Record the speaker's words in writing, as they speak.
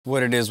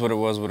What it is, what it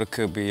was, what it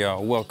could be,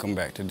 y'all. Welcome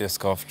back to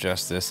Disc Golf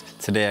Justice.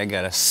 Today I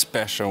got a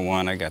special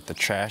one. I got the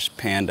Trash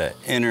Panda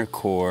Inner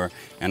Core,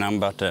 and I'm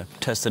about to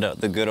test it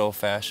out the good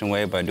old-fashioned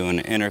way by doing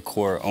an inner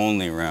core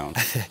only round.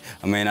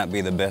 I may not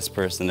be the best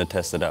person to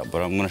test it out,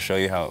 but I'm gonna show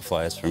you how it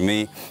flies for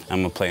me.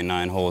 I'm gonna play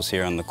 9 holes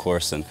here on the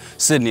course in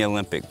Sydney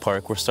Olympic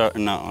Park. We're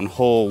starting out on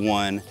hole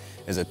 1.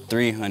 Is a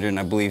 300,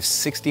 and I believe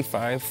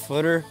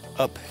 65-footer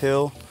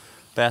uphill.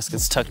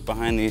 Basket's tucked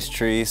behind these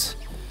trees.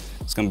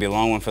 It's gonna be a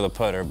long one for the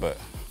putter, but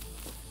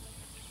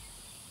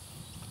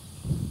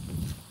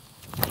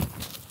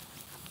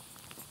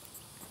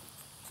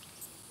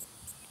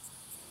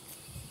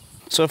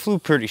so it flew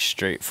pretty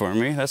straight for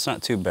me. That's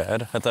not too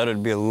bad. I thought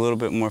it'd be a little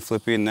bit more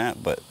flippy than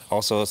that, but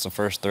also it's the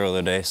first throw of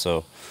the day,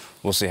 so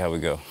we'll see how we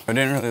go. I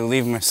didn't really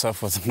leave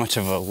myself with much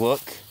of a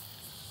look.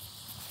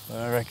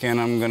 I reckon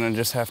I'm gonna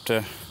just have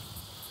to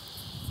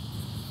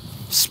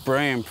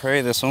spray and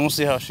pray this one. We'll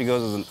see how she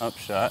goes as an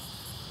upshot.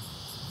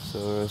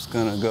 So it's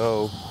gonna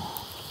go,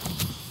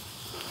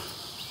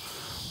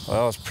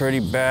 well, it's pretty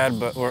bad,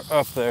 but we're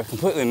up there.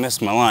 Completely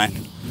missed my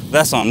line.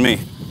 That's on me.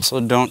 So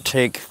don't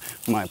take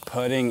my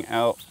putting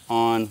out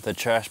on the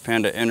Trash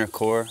Panda Inner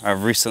Core.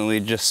 I've recently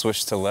just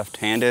switched to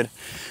left-handed.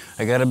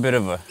 I got a bit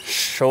of a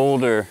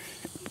shoulder,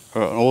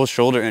 or an old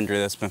shoulder injury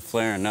that's been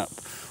flaring up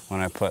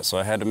when I putt, so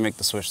I had to make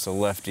the switch to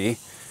lefty.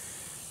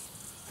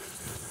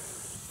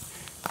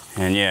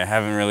 And yeah, I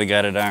haven't really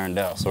got it ironed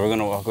out. So we're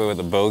gonna walk away with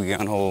a bogey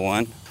on hole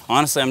 1.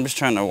 Honestly, I'm just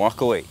trying to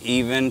walk away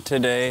even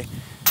today,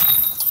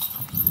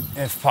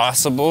 if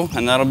possible,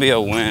 and that'll be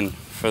a win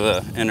for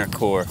the inner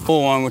core.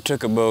 Hole 1, we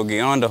took a bogey.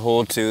 On to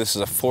hole 2. This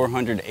is a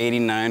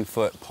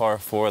 489-foot par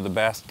 4. The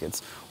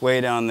basket's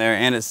way down there,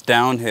 and it's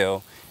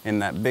downhill. In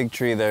that big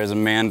tree, there's a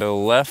Mando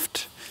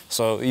left.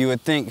 So you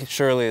would think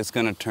surely it's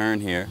gonna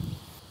turn here.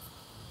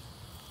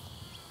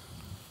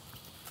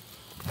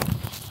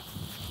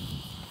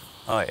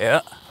 Oh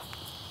yeah.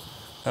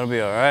 That'll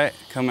be all right.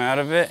 Come out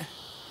of it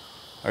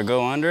or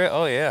go under it.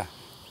 Oh yeah.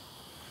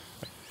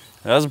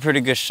 That was a pretty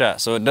good shot.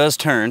 So it does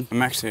turn.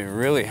 I'm actually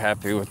really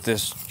happy with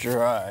this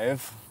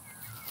drive.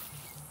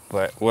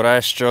 But what I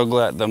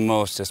struggle at the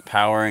most is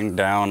powering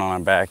down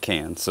on a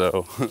backhand.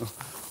 So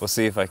we'll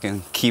see if I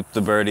can keep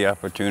the birdie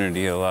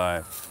opportunity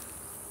alive.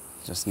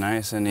 Just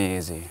nice and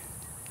easy.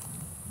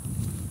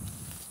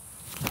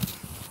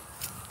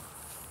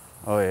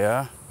 Oh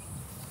yeah.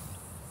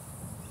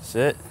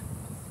 Sit.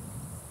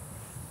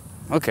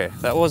 Okay,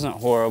 that wasn't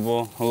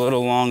horrible. A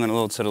little long and a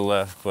little to the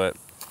left, but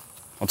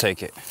I'll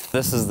take it.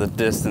 This is the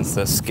distance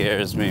that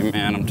scares me,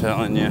 man, I'm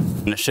telling you.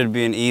 And it should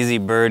be an easy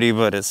birdie,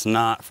 but it's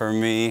not for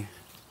me.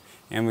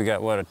 And we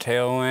got, what, a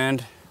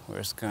tailwind? We're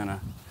just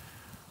gonna...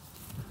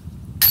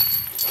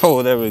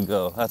 Oh, there we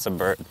go. That's a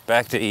bird.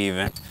 Back to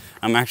even.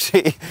 I'm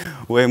actually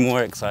way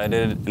more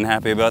excited and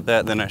happy about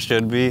that than I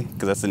should be,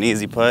 because that's an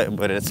easy putt,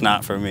 but it's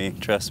not for me,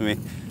 trust me.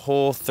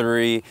 Hole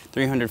 3,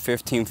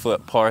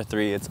 315-foot par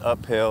 3, it's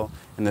uphill,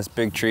 and this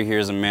big tree here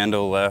is a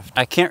Mando left.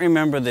 I can't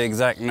remember the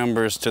exact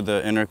numbers to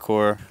the inner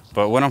core,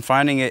 but what I'm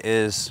finding it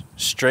is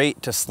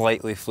straight to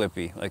slightly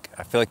flippy. Like,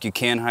 I feel like you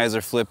can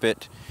hyzer flip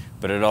it,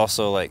 but it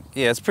also, like,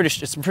 yeah, it's a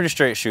pretty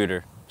straight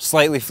shooter.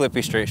 Slightly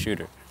flippy straight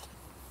shooter.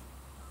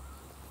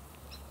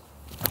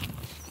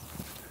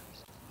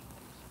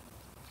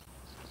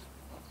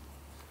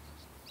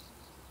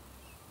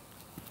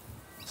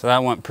 So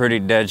that went pretty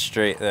dead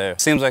straight there.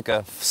 Seems like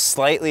a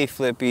slightly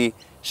flippy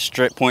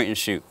straight point and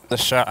shoot. The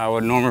shot, I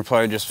would normally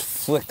probably just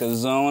flick a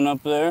zone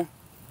up there,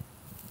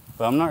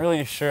 but I'm not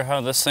really sure how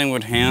this thing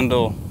would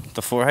handle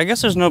the 4. I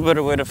guess there's no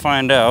better way to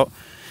find out.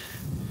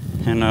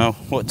 You know,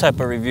 what type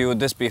of review would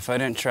this be if I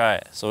didn't try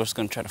it? So we're just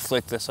gonna try to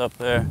flick this up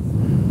there.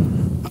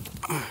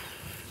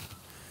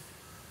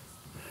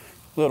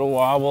 Little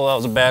wobble, that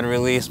was a bad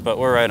release, but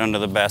we're right under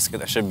the basket.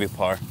 That should be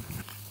par.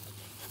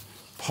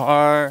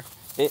 Par.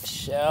 It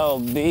shall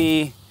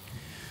be.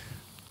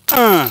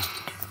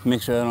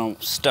 Make sure I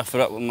don't stuff it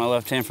up with my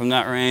left hand from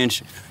that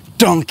range.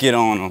 Dunk it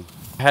on them.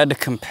 If I had to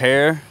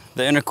compare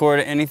the inner core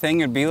to anything,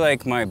 it'd be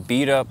like my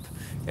beat up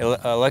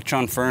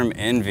Electron Firm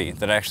Envy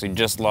that I actually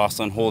just lost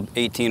on hole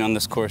 18 on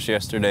this course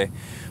yesterday.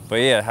 But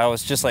yeah, how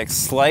it's just like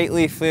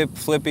slightly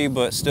flippy,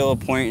 but still a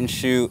point and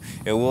shoot.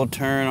 It will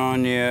turn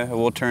on you, it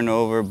will turn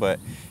over, but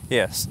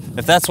yes.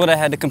 If that's what I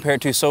had to compare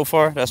it to so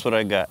far, that's what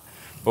I got.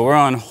 But we're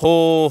on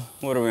hole,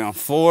 what are we on,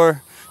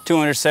 4?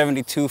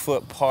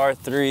 272-foot par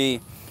 3.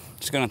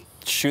 Just gonna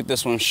shoot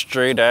this one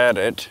straight at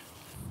it.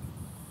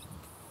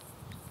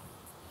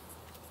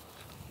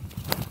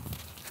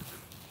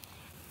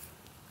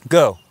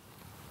 Go,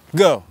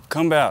 go,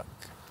 come back,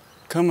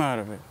 come out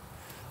of it.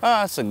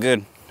 Ah,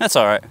 that's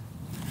all right.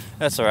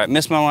 That's all right.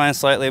 Missed my line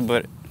slightly,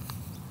 but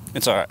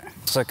it's all right.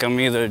 Looks like I'm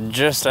either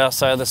just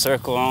outside the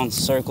circle or on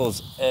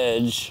circle's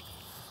edge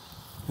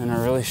in a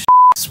really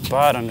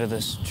spot under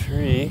this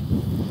tree.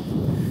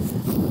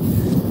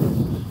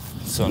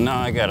 So now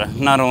I got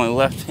a not only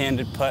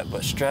left-handed putt,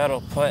 but straddle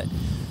putt.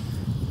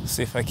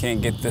 See if I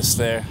can't get this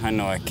there. I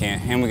know I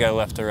can't. And we got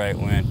left to right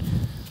wind.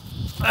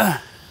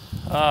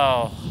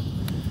 Oh,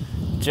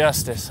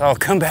 justice. Oh,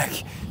 come back.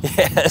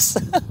 Yes.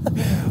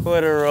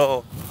 What a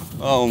roll.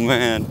 Oh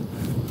man.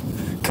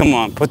 Come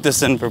on, put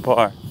this in for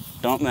par.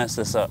 Don't mess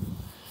this up.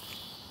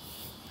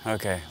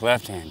 Okay,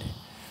 left-handed.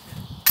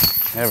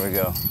 There we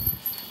go.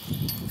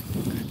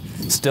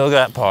 Still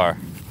got par.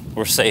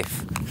 We're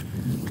safe.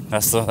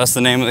 That's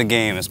the name of the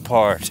game, is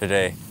par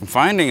today. I'm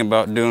finding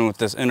about doing with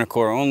this inner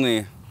core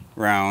only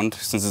round,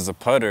 since it's a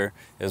putter,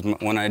 is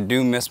when I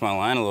do miss my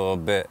line a little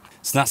bit,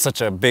 it's not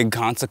such a big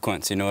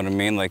consequence, you know what I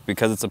mean? Like,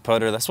 because it's a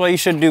putter, that's why you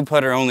should do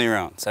putter only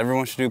rounds.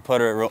 Everyone should do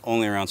putter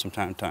only rounds from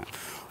time to time.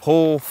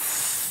 Hole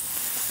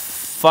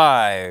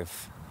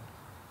 5,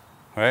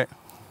 right?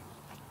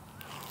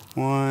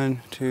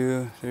 1,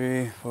 2,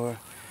 3, 4.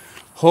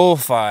 Hole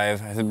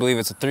 5, I believe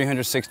it's a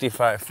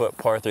 365-foot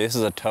par 3. This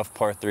is a tough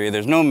par 3.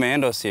 There's no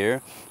Mandos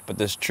here, but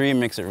this tree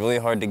makes it really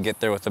hard to get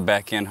there with the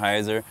backhand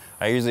hyzer.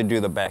 I usually do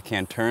the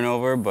backhand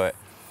turnover, but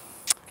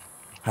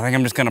I think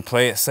I'm just gonna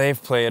play it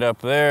safe, play it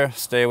up there,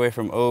 stay away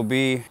from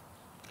OB.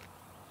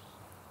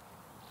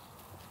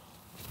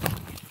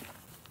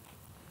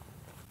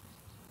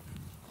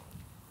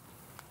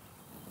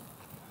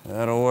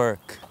 That'll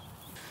work.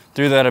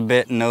 Threw that a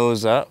bit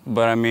nose up,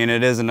 but I mean,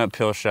 it is an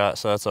uphill shot,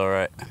 so that's all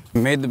right. I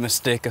made the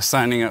mistake of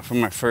signing up for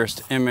my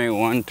first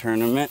MA1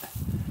 tournament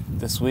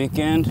this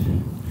weekend.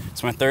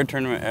 It's my 3rd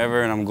tournament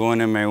ever, and I'm going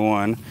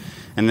MA1.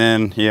 And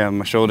then, yeah,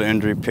 my shoulder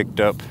injury picked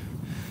up.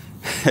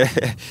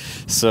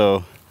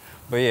 So,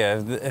 but yeah,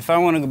 if I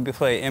want to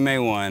play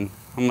MA1,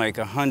 I'm like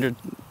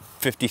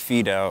 150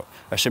 feet out.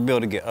 I should be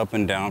able to get up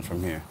and down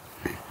from here.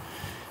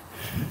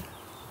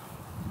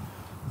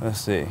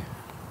 Let's see.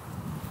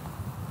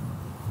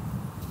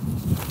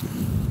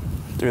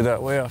 Threw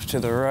that way off to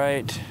the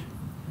right.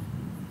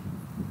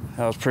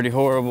 That was pretty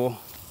horrible.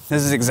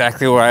 This is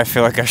exactly where I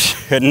feel like I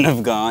shouldn't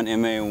have gone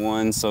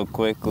MA1 so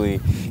quickly.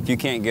 If you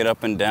can't get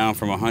up and down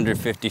from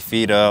 150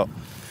 feet out,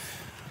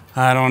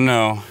 I don't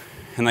know.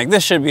 And like,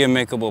 this should be a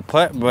makeable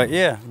putt, but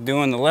yeah,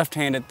 doing the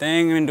left-handed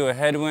thing into a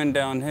headwind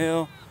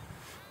downhill.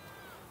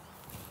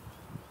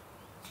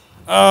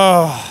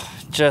 Oh,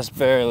 just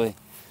barely.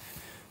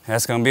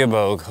 That's gonna be a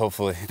bogey,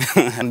 hopefully.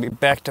 I'd be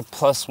back to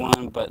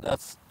 +1, but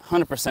that's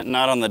 100%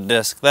 not on the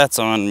disc. That's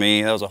on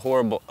me. That was a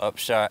horrible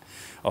upshot,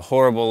 a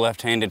horrible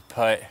left-handed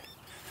putt.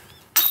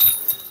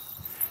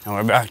 And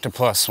we're back to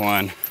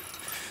 +1.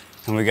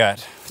 And we got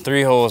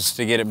 3 holes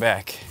to get it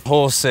back.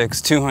 Hole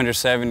 6,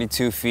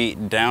 272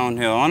 feet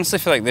downhill. I honestly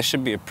feel like this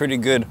should be a pretty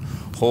good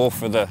hole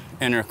for the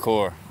inner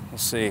core. We'll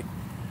see.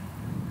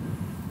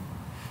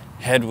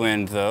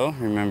 Headwind though,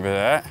 remember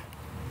that.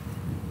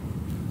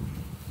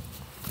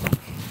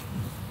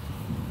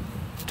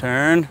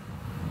 Turn,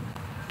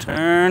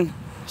 turn,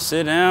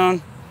 sit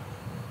down.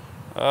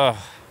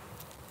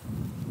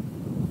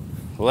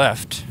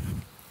 Left.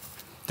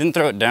 Didn't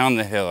throw it down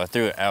the hill, I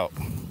threw it out.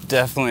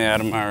 Definitely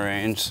out of my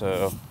range,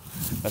 so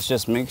let's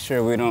just make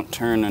sure we don't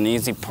turn an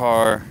easy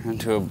par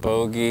into a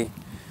bogey.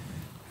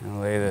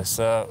 And lay this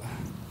up.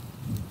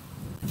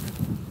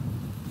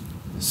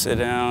 Sit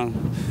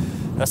down.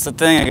 That's the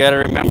thing I gotta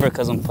remember,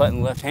 because I'm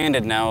putting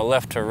left-handed now, a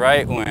left to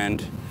right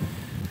wind.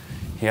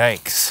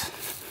 Yikes.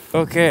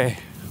 Okay,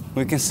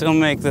 we can still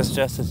make this,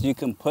 Justice. You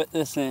can put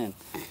this in.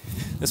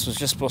 This was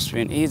just supposed to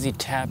be an easy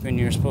tap in.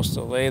 You're supposed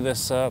to lay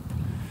this up.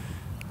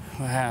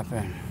 What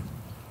happened?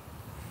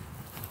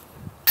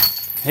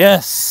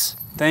 Yes,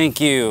 thank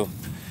you.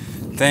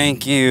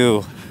 Thank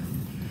you.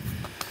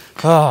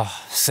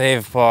 Oh,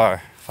 save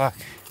par, fuck.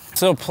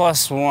 So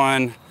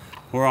 +1,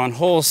 we're on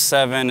hole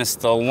 7. It's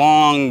the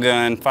long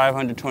gun,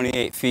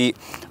 528 feet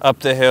up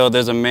the hill.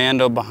 There's a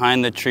Mando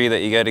behind the tree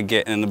that you gotta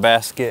get, and the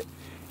basket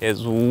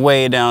is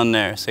way down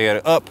there. So you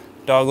gotta up,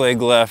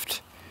 dogleg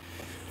left.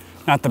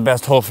 Not the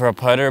best hole for a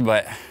putter,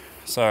 but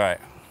it's all right.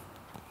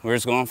 We're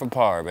just going for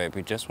par,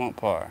 baby, just want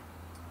par.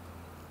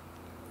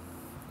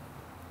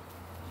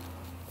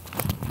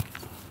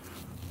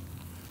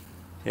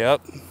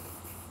 Yep.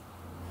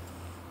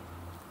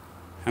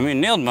 I mean,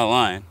 nailed my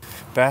line.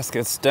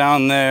 Basket's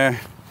down there.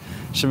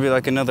 Should be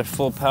like another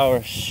full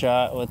power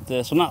shot with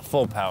this. Well, not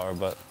full power,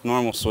 but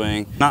normal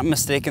swing. Not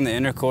mistaken, the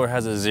inner core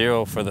has a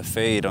 0 for the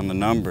fade on the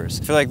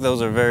numbers. I feel like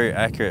those are very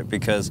accurate,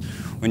 because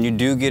when you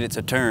do get it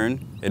to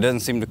turn, it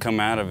doesn't seem to come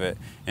out of it.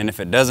 And if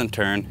it doesn't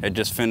turn, it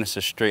just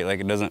finishes straight, like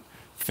it doesn't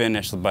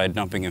finish by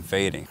dumping and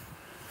fading.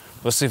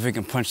 Let's see if we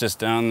can punch this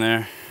down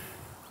there.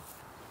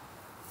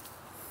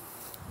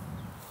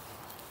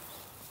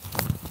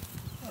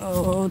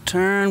 Oh,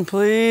 turn,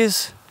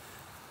 please.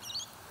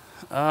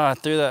 I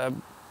threw that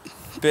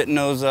bit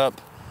nose up.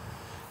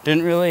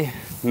 Didn't really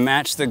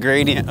match the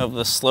gradient of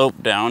the slope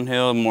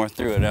downhill, more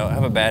threw it out. I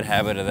have a bad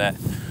habit of that.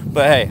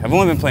 But hey, I've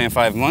only been playing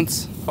 5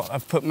 months.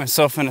 I've put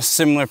myself in a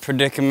similar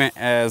predicament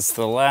as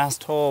the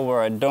last hole,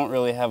 where I don't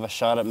really have a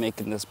shot at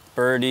making this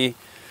birdie,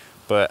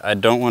 but I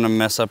don't want to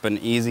mess up an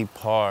easy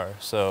par.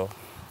 So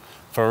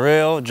for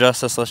real,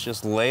 Justice, let's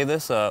just lay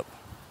this up.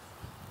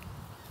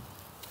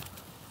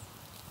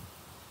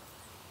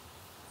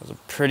 That was a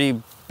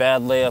pretty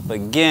bad layup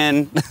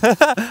again.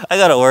 I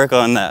gotta work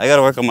on that. I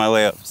gotta work on my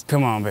layups.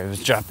 Come on, baby,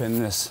 let's drop in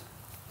this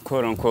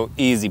quote unquote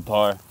easy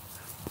par.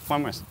 Why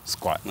am I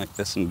squatting like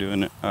this and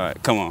doing it? All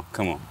right, come on,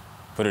 come on.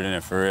 Put it in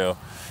it for real.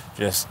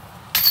 Just,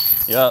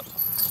 yup.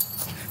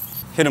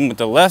 Hit them with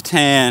the left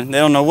hand. They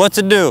don't know what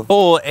to do.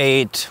 Hole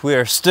 8, we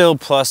are still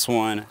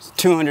 +1. It's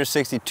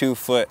 262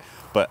 foot,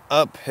 but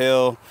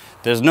uphill.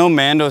 There's no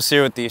mandos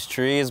here with these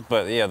trees,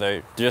 but yeah,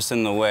 they're just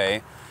in the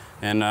way.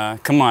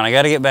 And come on, I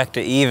gotta get back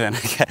to even.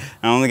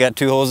 I only got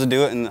 2 holes to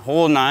do it, and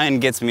hole 9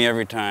 gets me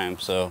every time,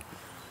 so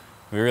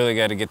we really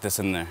gotta get this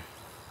in there.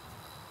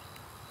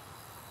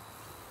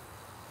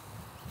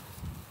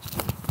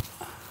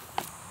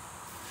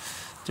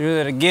 Do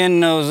that again,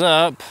 nose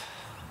up,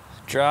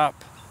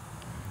 drop.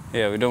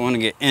 Yeah, we don't want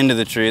to get into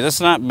the trees. That's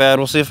not bad.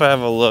 We'll see if I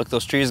have a look.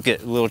 Those trees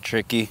get a little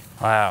tricky.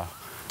 Wow.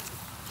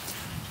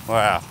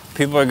 Wow.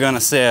 People are gonna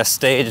say I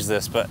staged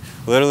this, but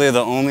literally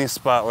the only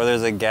spot where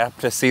there's a gap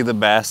to see the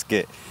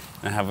basket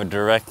and have a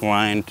direct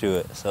line to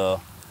it.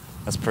 So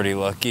that's pretty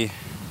lucky.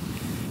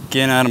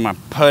 Getting out of my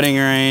putting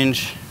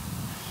range.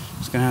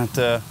 Just gonna have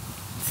to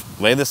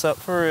lay this up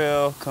for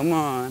real. Come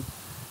on.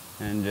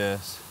 And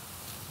just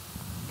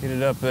get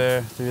it up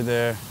there, through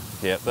there.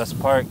 Yep, that's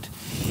parked.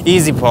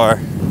 Easy par.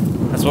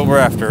 That's what we're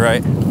after,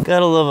 right?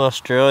 Gotta love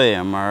Australia,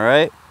 am I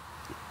right?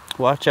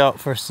 Watch out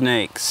for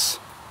snakes.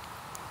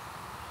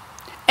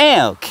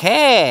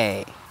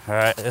 Okay. All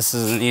right, this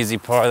is an easy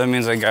par. That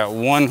means I got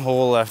 1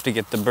 hole left to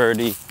get the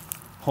birdie.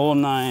 Hole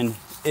 9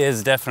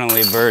 is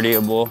definitely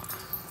birdieable,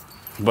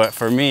 but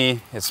for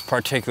me, it's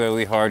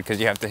particularly hard because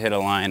you have to hit a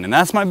line, and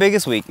that's my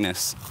biggest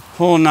weakness.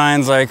 Hole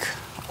 9's like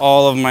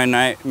all of my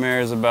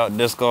nightmares about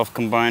disc golf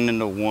combined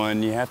into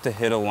one. You have to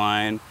hit a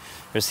line.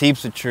 There's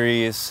heaps of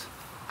trees.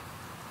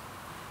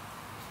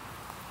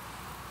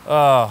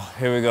 Oh,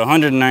 here we go.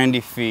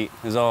 190 feet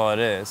is all it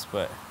is,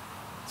 but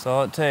that's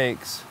all it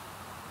takes.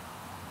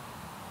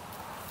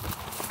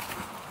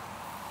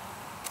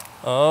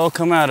 Oh,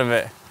 come out of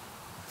it.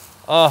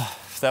 Oh,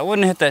 if that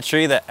wouldn't hit that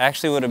tree, that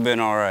actually would have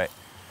been all right.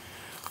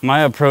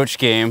 My approach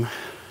game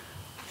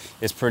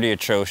is pretty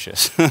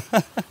atrocious.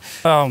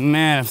 Oh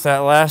man, if that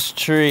last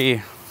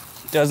tree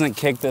doesn't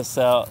kick this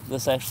out,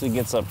 this actually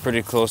gets up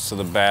pretty close to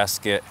the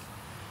basket.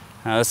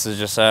 Now this is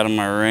just out of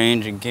my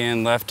range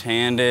again,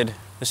 left-handed.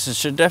 This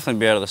should definitely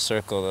be out of the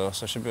circle though,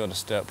 so I should be able to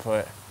step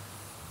put.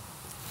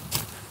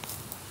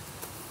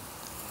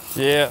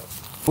 Yeah.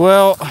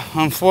 Well,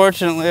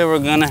 unfortunately, we're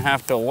gonna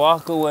have to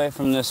walk away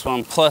from this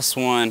one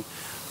 +1.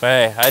 But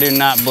hey, I do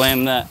not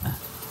blame that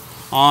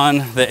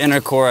on the inner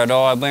core at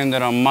all. I blame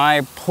that on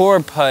my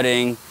poor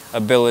putting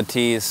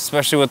abilities,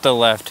 especially with the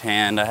left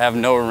hand. I have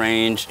no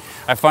range.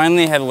 I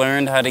finally had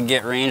learned how to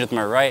get range with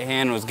my right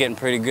hand, was getting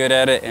pretty good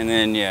at it, and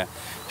then yeah,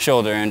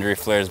 shoulder injury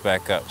flares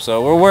back up.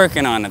 So we're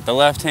working on it. The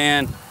left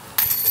hand,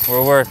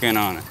 we're working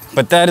on it.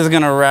 But that is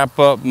gonna wrap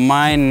up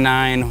my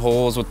 9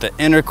 holes with the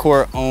inner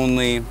core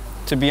only.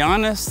 To be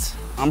honest,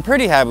 I'm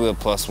pretty happy with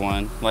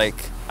 +1. Like,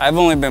 I've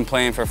only been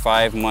playing for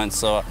 5 months,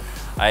 so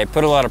I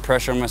put a lot of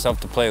pressure on myself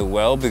to play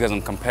well because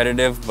I'm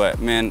competitive, but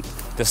man,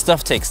 this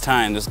stuff takes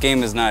time. This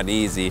game is not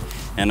easy.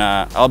 And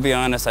I'll be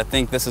honest, I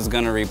think this is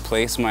gonna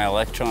replace my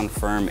Electron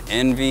Firm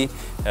Envy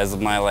as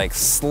my like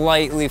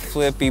slightly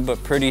flippy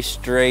but pretty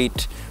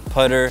straight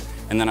putter.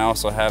 And then I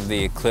also have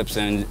the Eclipse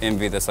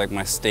Envy that's like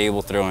my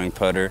stable throwing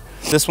putter.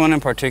 This one in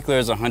particular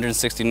is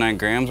 169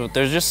 grams, but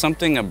there's just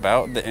something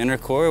about the inner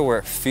core where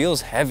it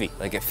feels heavy.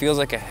 Like it feels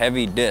like a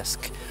heavy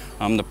disc.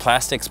 The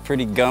plastic's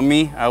pretty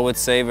gummy, I would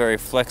say, very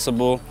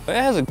flexible. But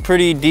it has a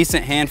pretty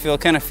decent hand feel.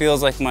 It kind of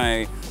feels like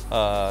my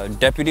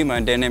Deputy, my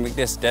Dynamic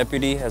Disc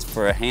Deputy has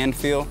for a hand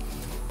feel.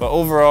 But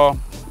overall,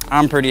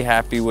 I'm pretty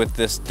happy with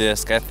this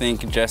disc. I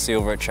think Jesse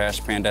over at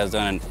Trash Panda has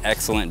done an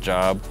excellent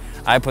job.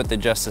 I put the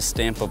Justice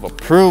stamp of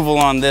approval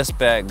on this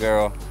bag,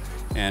 girl,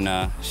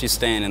 and she's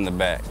staying in the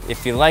bag.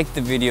 If you liked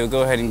the video,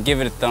 go ahead and give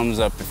it a thumbs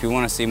up. If you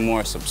want to see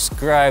more,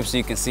 subscribe so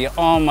you can see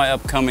all my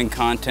upcoming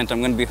content. I'm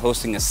going to be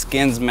hosting a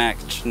skins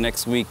match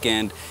next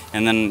weekend,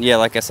 and then yeah,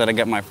 like I said, I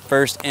got my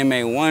first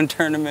MA1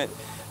 tournament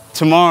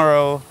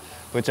tomorrow,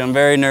 which I'm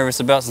very nervous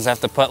about since I have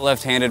to putt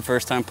left-handed,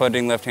 first time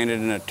putting left-handed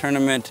in a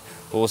tournament.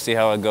 But we'll see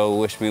how I go.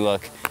 Wish me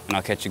luck, and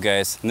I'll catch you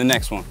guys in the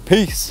next one.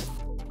 Peace.